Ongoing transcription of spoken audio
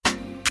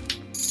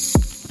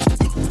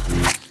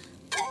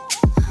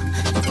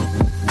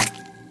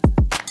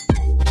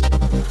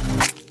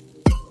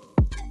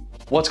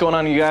What's going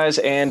on, you guys?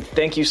 And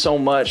thank you so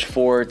much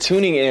for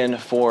tuning in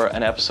for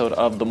an episode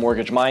of The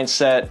Mortgage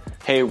Mindset.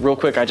 Hey, real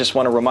quick, I just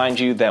want to remind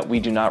you that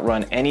we do not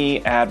run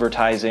any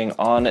advertising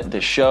on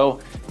this show,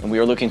 and we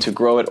are looking to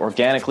grow it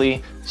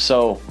organically.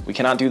 So we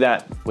cannot do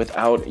that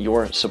without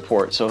your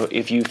support. So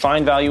if you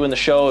find value in the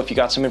show, if you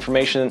got some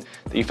information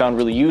that you found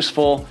really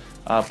useful,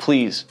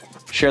 please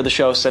share the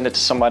show, send it to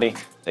somebody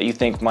that you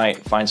think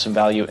might find some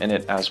value in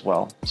it as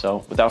well.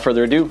 So without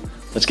further ado,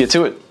 let's get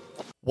to it.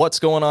 What's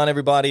going on,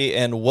 everybody,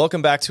 and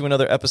welcome back to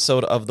another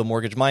episode of The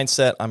Mortgage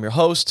Mindset. I'm your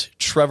host,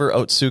 Trevor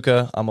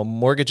Otsuka. I'm a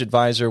mortgage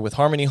advisor with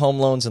Harmony Home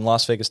Loans in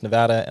Las Vegas,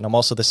 Nevada, and I'm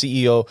also the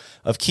CEO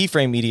of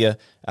Keyframe Media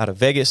out of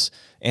Vegas.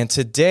 And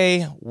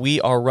today we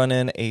are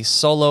running a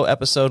solo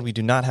episode. We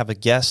do not have a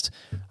guest.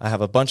 I have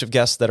a bunch of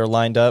guests that are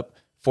lined up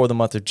for the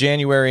month of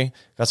January.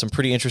 Got some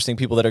pretty interesting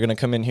people that are going to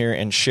come in here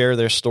and share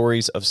their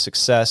stories of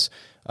success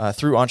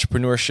through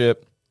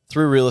entrepreneurship,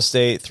 through real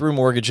estate, through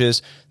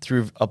mortgages,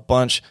 through a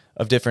bunch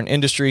of different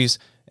industries,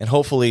 and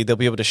hopefully they'll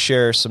be able to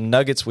share some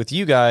nuggets with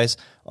you guys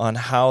on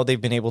how they've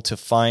been able to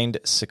find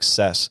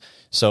success.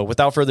 So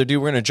without further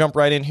ado, we're going to jump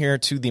right in here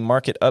to the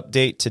market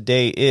update.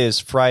 Today is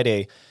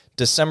Friday,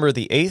 December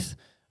the 8th.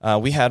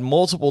 We had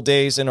multiple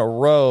days in a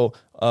row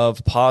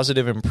of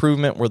positive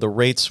improvement where the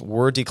rates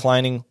were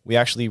declining. We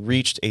actually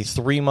reached a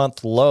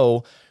 3-month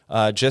low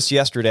just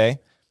yesterday.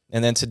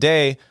 And then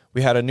today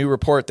we had a new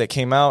report that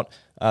came out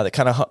that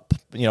kind of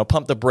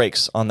pumped the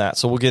brakes on that.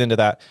 So we'll get into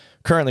that.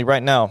 Currently,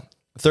 right now,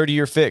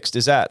 30-year fixed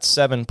is at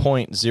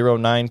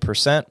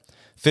 7.09%.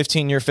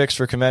 15-year fixed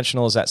for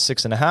conventional is at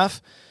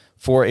 6.5%.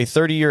 For a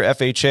 30-year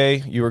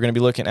FHA, you are going to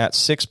be looking at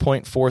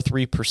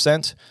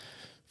 6.43%.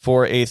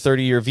 For a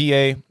 30-year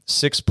VA,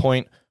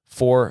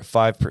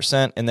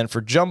 6.45%. And then for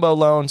jumbo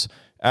loans,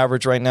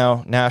 average right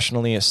now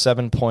nationally is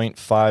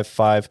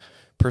 7.55%.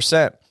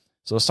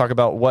 So let's talk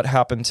about what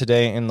happened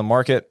today in the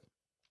market.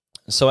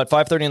 So at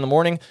 5:30 in the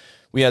morning,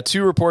 we had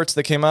two reports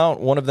that came out.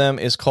 One of them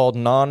is called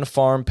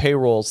non-farm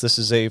payrolls. This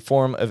is a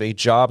form of a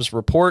jobs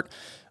report.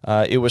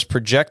 It was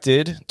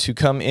projected to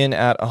come in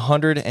at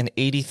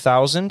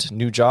 180,000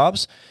 new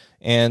jobs,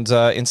 and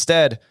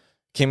instead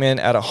came in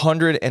at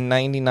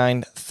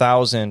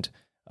 199,000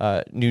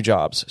 new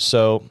jobs.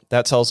 So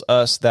that tells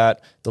us that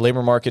the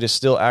labor market is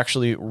still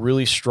actually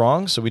really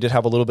strong. So we did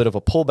have a little bit of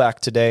a pullback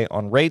today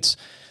on rates.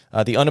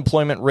 The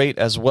unemployment rate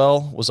as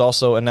well was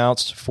also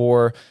announced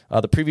for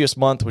the previous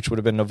month, which would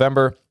have been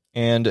November.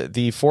 And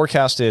the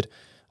forecasted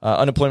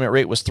unemployment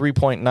rate was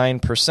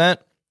 3.9%.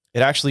 It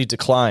actually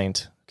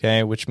declined,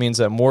 okay, which means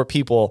that more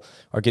people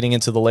are getting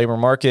into the labor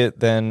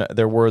market than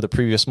there were the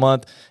previous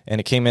month,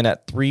 and it came in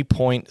at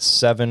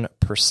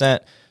 3.7%.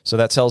 So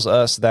that tells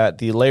us that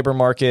the labor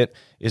market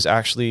is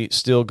actually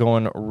still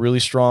going really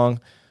strong.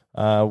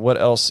 What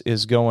else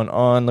is going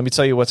on? Let me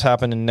tell you what's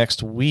happening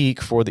next week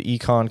for the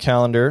econ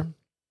calendar.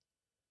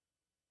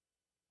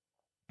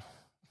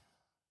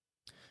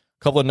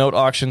 Couple of note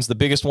auctions. The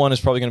biggest one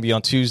is probably going to be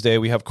on Tuesday.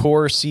 We have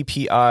core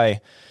CPI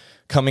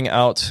coming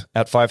out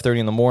at 5:30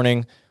 in the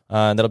morning.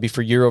 That'll be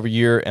for year over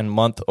year and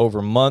month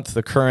over month.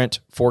 The current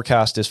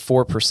forecast is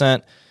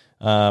 4%.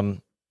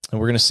 And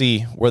we're going to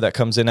see where that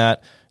comes in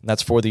at. And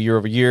that's for the year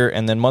over year.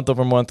 And then month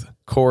over month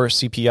core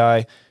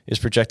CPI is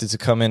projected to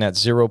come in at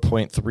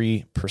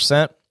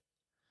 0.3%.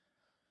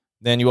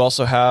 Then you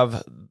also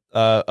have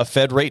a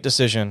Fed rate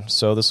decision.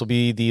 So this will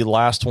be the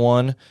last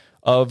one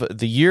of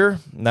the year,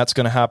 and that's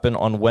going to happen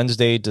on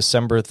Wednesday,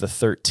 December the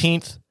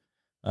 13th.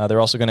 They're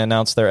also going to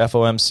announce their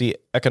FOMC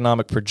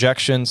economic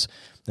projections.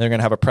 They're going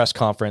to have a press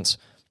conference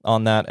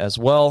on that as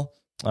well.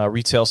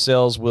 Retail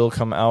sales will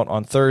come out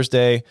on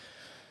Thursday,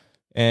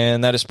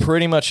 and that is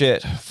pretty much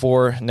it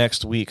for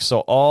next week.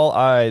 So all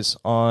eyes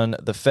on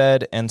the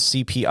Fed and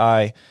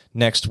CPI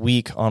next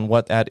week on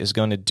what that is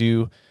going to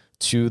do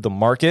to the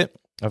market.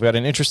 I've got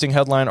an interesting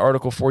headline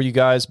article for you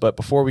guys, but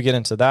before we get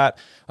into that,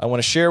 I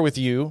want to share with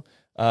you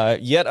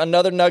yet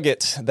another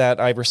nugget that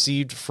I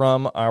received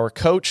from our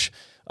coach,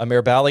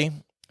 Amir Bali.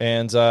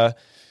 And,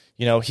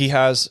 he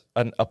has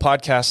a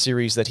podcast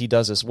series that he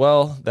does as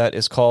well that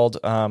is called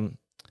The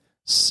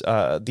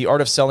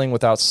Art of Selling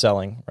Without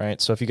Selling, right?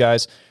 So if you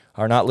guys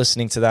are not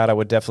listening to that, I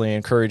would definitely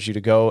encourage you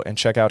to go and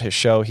check out his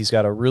show. He's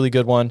got a really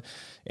good one.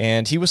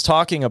 And he was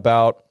talking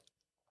about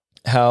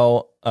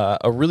how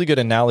a really good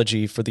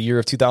analogy for the year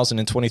of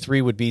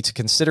 2023 would be to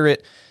consider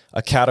it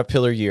a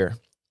caterpillar year.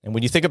 And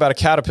when you think about a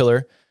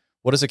caterpillar,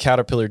 what does a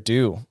caterpillar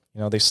do?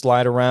 They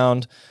slide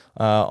around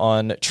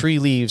on tree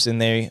leaves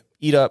and they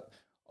eat up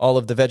all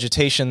of the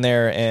vegetation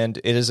there. And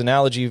it is an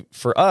analogy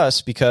for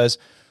us because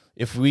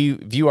if we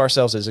view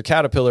ourselves as a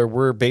caterpillar,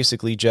 we're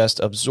basically just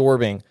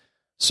absorbing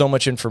so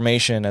much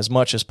information as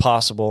much as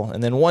possible.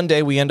 And then one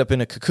day we end up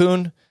in a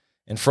cocoon,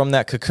 and from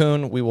that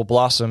cocoon, we will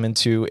blossom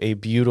into a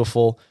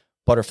beautiful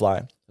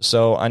butterfly.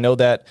 So I know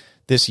that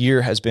this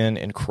year has been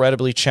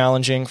incredibly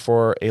challenging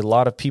for a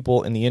lot of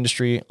people in the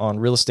industry on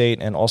real estate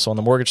and also on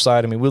the mortgage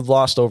side. I mean, we've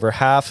lost over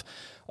half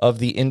of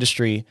the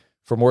industry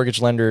for mortgage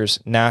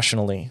lenders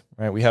nationally,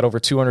 right? We had over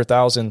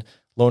 200,000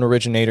 loan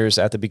originators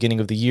at the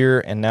beginning of the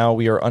year, and now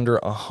we are under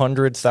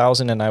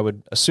 100,000, and I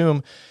would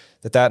assume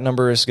that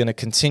number is going to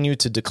continue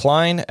to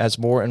decline as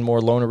more and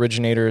more loan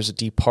originators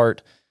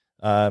depart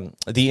the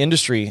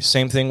industry.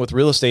 Same thing with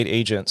real estate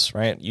agents,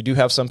 right? You do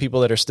have some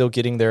people that are still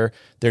getting their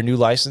new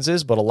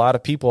licenses, but a lot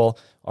of people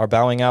are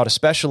bowing out,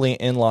 especially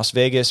in Las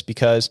Vegas,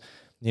 because,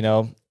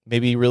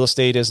 maybe real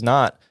estate is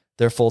not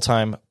their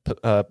full-time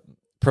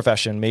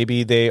profession.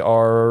 Maybe they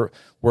are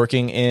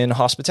working in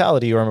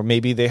hospitality, or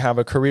maybe they have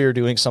a career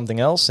doing something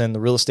else, and the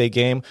real estate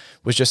game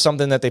was just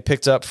something that they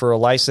picked up for a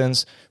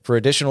license for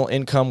additional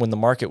income when the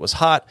market was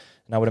hot.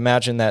 And I would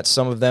imagine that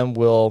some of them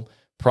will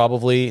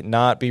probably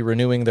not be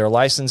renewing their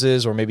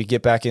licenses, or maybe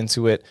get back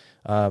into it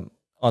on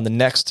the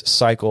next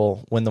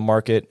cycle when the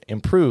market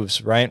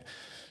improves, right?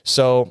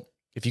 So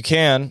if you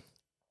can,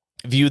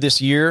 view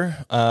this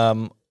year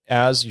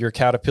as your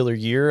caterpillar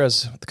year,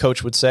 as the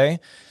coach would say,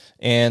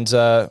 and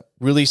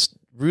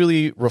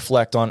really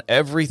reflect on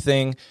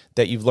everything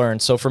that you've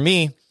learned. So for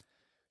me,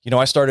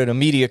 I started a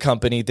media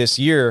company this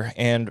year,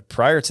 and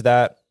prior to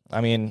that,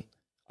 I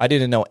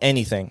didn't know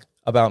anything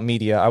about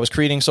media. I was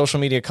creating social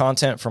media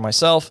content for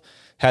myself,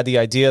 had the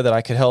idea that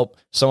I could help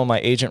some of my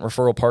agent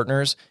referral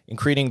partners in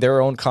creating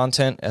their own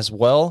content as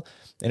well.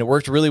 And it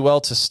worked really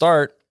well to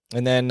start.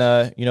 And then,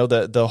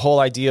 the whole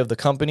idea of the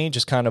company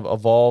just kind of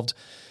evolved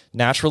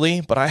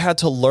naturally, but I had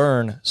to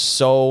learn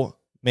so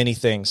many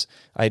things.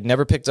 I had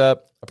never picked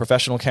up a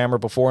professional camera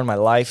before in my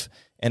life,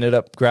 ended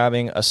up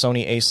grabbing a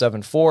Sony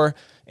a7 IV.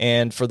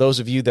 And for those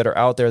of you that are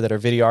out there that are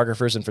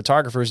videographers and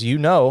photographers,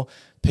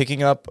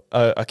 picking up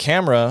a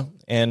camera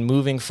and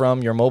moving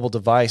from your mobile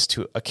device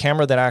to a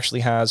camera that actually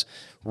has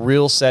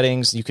real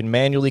settings. You can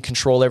manually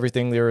control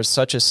everything. There is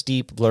such a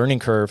steep learning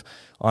curve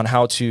on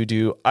how to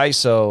do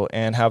ISO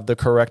and have the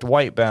correct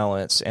white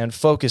balance and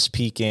focus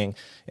peaking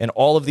and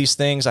all of these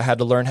things. I had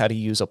to learn how to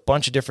use a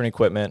bunch of different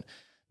equipment,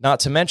 not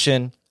to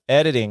mention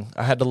editing.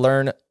 I had to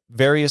learn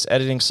various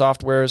editing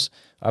softwares.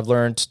 I've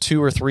learned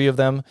 2 or 3 of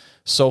them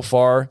so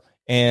far.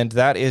 And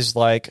that is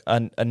like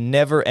a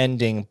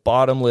never-ending,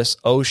 bottomless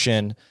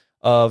ocean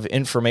of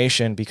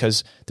information,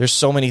 because there's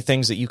so many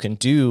things that you can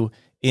do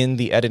in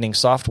the editing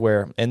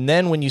software. And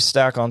then when you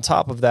stack on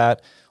top of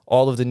that,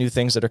 all of the new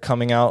things that are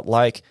coming out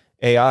like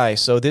AI.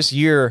 So this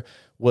year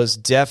was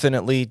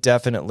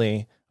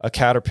definitely a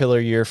caterpillar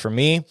year for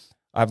me.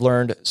 I've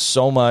learned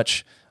so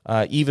much,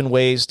 even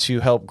ways to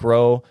help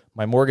grow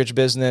my mortgage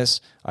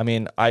business.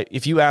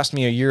 If you asked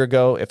me a year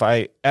ago if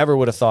I ever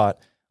would have thought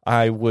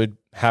I would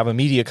have a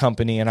media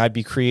company and I'd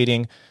be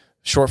creating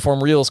short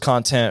form reels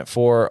content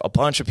for a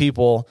bunch of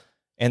people,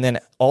 and then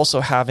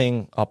also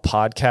having a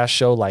podcast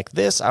show like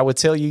this, I would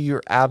tell you,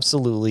 you're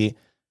absolutely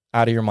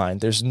out of your mind.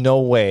 There's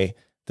no way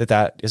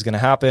that is going to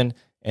happen.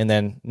 And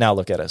then now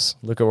look at us.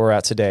 Look at where we're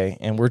at today.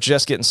 And we're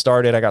just getting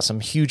started. I got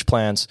some huge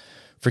plans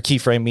for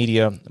Keyframe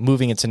Media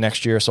moving into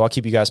next year. So I'll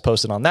keep you guys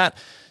posted on that.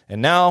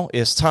 And now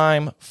is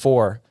time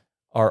for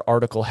our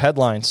article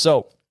headline.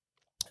 So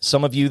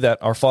some of you that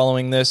are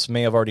following this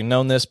may have already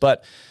known this,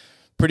 but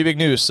pretty big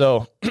news.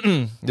 So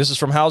this is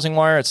from Housing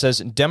Wire. It says,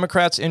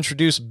 Democrats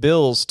introduce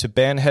bills to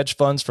ban hedge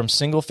funds from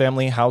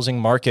single-family housing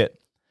market.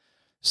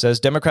 It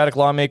says Democratic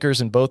lawmakers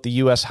in both the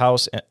U.S.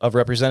 House of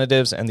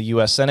Representatives and the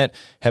U.S. Senate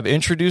have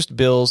introduced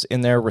bills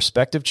in their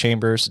respective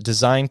chambers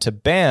designed to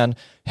ban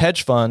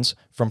hedge funds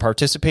from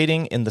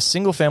participating in the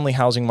single-family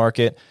housing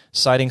market,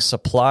 citing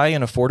supply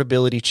and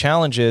affordability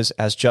challenges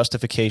as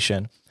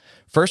justification.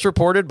 First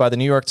reported by the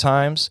New York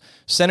Times,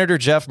 Senator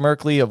Jeff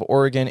Merkley of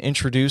Oregon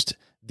introduced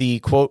the,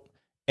 quote,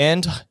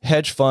 End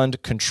Hedge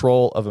Fund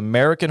Control of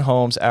American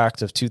Homes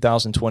Act of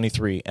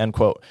 2023, end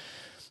quote.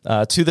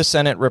 To the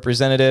Senate,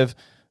 Representative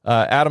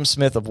Adam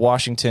Smith of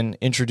Washington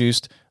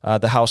introduced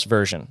the House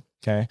version.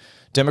 Okay,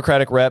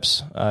 Democratic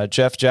reps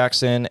Jeff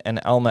Jackson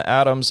and Alma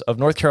Adams of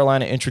North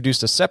Carolina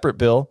introduced a separate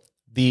bill,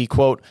 the,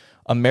 quote,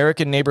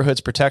 American Neighborhoods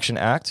Protection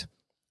Act.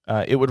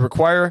 It would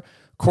require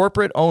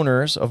corporate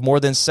owners of more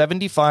than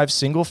 75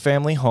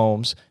 single-family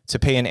homes to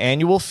pay an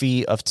annual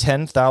fee of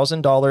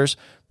 $10,000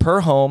 per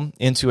home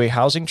into a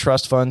housing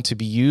trust fund to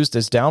be used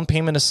as down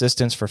payment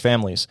assistance for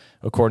families,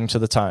 according to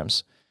the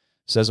Times.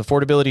 It says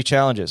affordability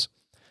challenges.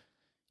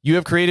 You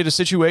have created a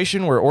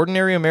situation where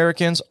ordinary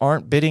Americans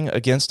aren't bidding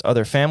against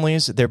other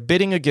families. They're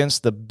bidding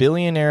against the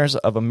billionaires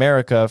of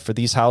America for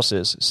these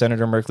houses,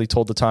 Senator Merkley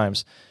told the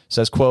Times. It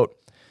says, quote,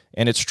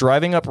 and it's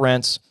driving up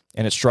rents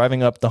and it's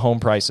driving up the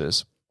home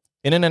prices.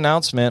 In an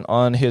announcement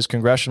on his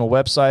congressional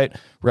website,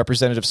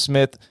 Representative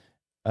Smith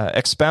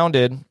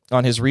expounded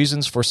on his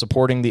reasons for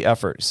supporting the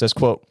effort. He says,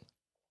 quote,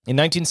 in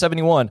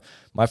 1971,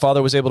 my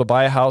father was able to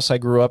buy a house I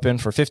grew up in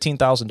for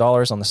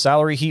 $15,000 on the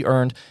salary he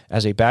earned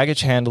as a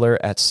baggage handler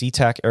at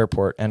SeaTac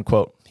Airport, end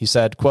quote. He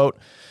said, quote,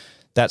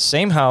 that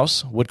same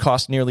house would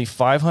cost nearly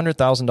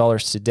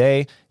 $500,000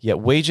 today, yet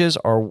wages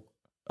are,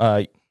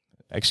 it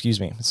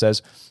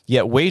says,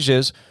 yet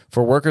wages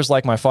for workers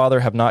like my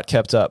father have not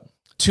kept up.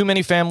 Too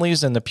many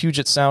families in the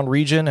Puget Sound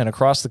region and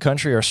across the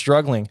country are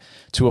struggling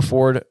to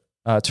afford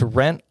to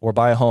rent or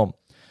buy a home.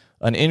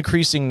 An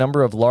increasing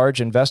number of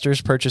large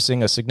investors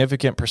purchasing a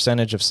significant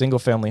percentage of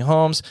single-family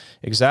homes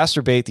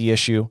exacerbate the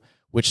issue,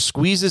 which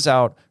squeezes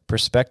out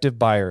prospective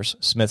buyers,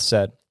 Smith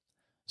said.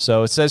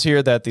 So it says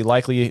here that the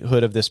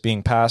likelihood of this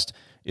being passed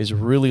is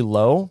really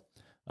low.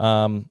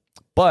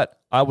 But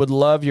I would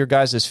love your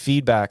guys'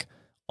 feedback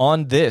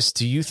on this.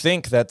 Do you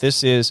think that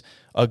this is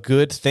a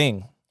good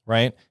thing,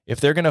 right? If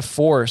they're going to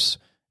force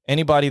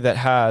anybody that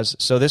has,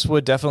 so this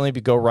would definitely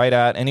go right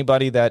at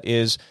anybody that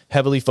is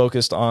heavily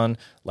focused on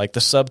like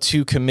the sub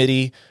 2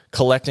 committee,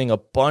 collecting a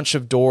bunch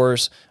of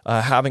doors,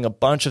 having a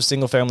bunch of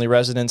single family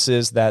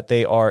residences that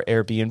they are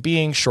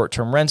Airbnb-ing,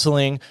 short-term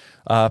rentaling.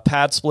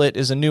 Pad split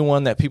is a new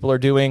one that people are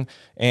doing,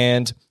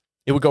 and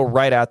it would go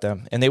right at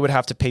them. And they would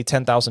have to pay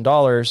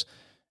 $10,000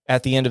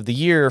 at the end of the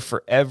year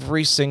for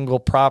every single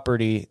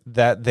property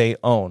that they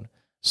own.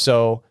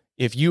 So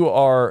if you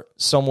are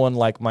someone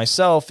like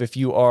myself, if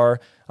you are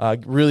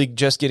really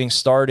just getting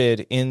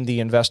started in the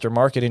investor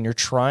market and you're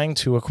trying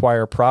to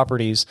acquire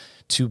properties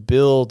to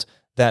build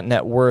that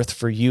net worth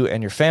for you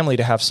and your family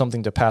to have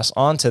something to pass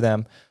on to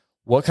them,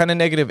 what kind of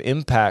negative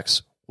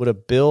impacts would a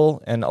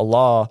bill and a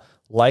law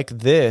like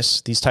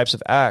this, these types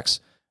of acts,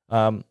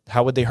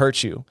 how would they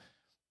hurt you?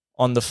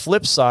 On the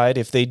flip side,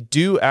 if they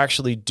do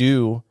actually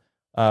do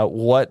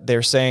what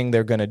they're saying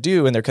they're going to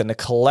do, and they're going to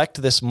collect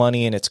this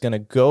money and it's going to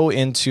go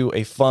into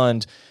a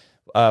fund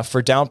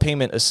for down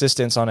payment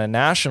assistance on a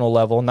national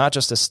level, not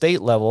just a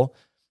state level,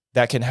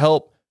 that can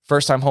help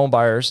first-time home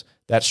buyers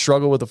that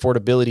struggle with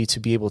affordability to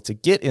be able to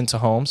get into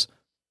homes,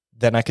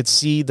 then I could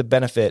see the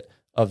benefit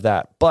of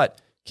that.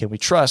 But can we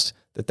trust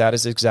that that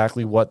is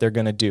exactly what they're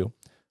going to do?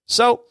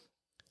 So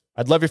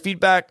I'd love your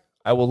feedback.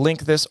 I will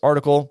link this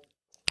article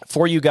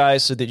for you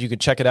guys so that you can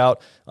check it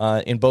out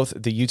in both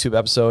the YouTube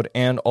episode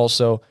and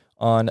also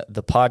on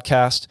the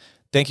podcast.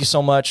 Thank you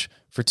so much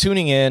for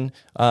tuning in.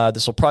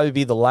 This will probably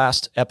be the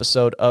last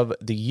episode of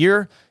the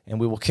year, and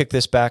we will kick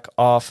this back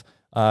off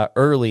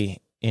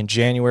early in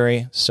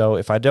January. So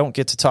if I don't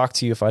get to talk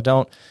to you, if I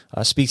don't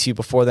speak to you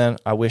before then,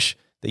 I wish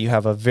that you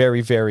have a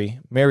very, very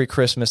Merry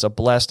Christmas, a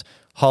blessed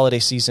holiday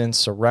season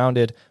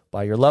surrounded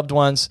by your loved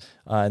ones.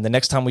 And the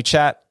next time we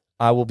chat,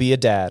 I will be a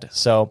dad.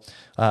 So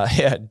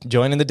yeah,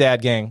 joining the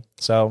dad gang.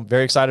 So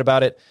very excited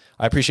about it.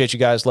 I appreciate you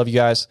guys. Love you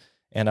guys.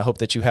 And I hope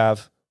that you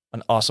have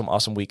an awesome,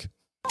 awesome week.